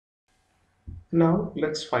Now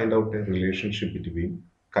let's find out a relationship between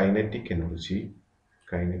kinetic energy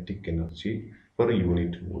per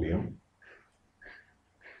unit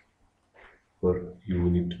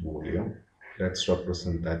volume, let's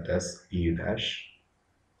represent that as E dash,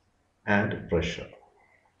 and pressure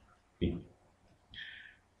P.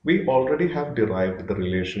 We already have derived the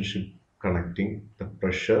relationship connecting the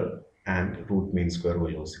pressure and root mean square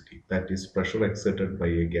velocity. That is, pressure exerted by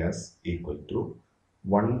a gas equal to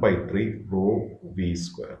 1 by 3 rho V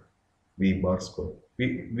square, V bar square.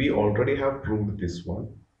 We already have proved this one.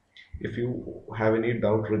 If you have any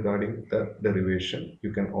doubt regarding the derivation,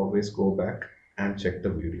 you can always go back and check the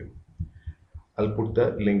video. I'll put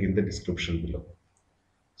the link in the description below.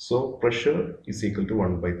 So pressure is equal to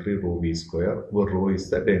 1 by 3 rho V square, where rho is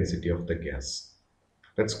the density of the gas.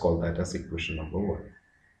 Let's call that as equation number 1.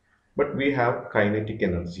 But we have kinetic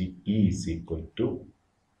energy E is equal to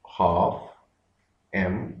half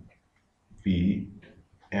m v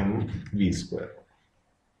square,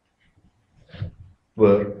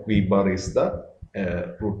 where V bar is the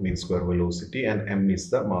root mean square velocity and m is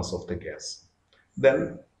the mass of the gas.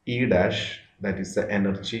 Then E dash, that is the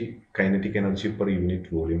energy, kinetic energy per unit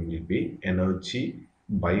volume, will be energy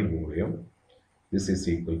by volume. This is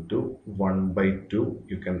equal to 1 by 2.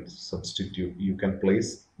 You can substitute, you can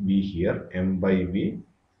place V here, m by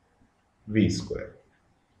V square.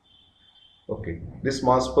 Okay, this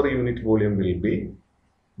mass per unit volume will be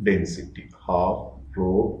density, half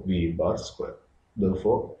rho V bar square.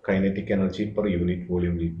 Therefore, kinetic energy per unit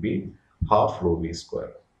volume will be half rho V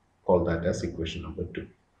square. Call that as equation number 2.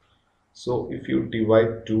 So, if you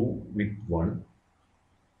divide 2 with 1,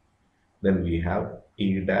 then we have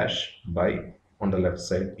E dash by, on the left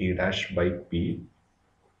side, E dash by P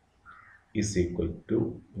is equal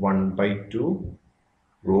to 1 by 2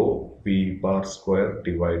 rho V bar square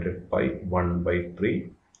divided by 1 by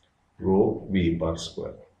 3 rho V bar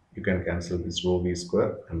square. You can cancel this rho V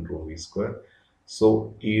square and rho V square.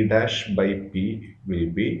 So E dash by P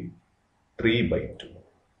will be 3 by 2,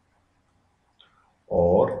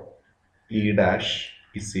 or E dash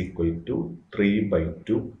is equal to 3 by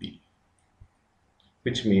 2 P,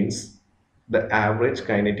 which means the average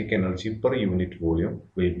kinetic energy per unit volume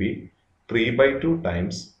will be 3 by 2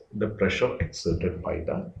 times the pressure exerted by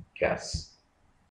the gas.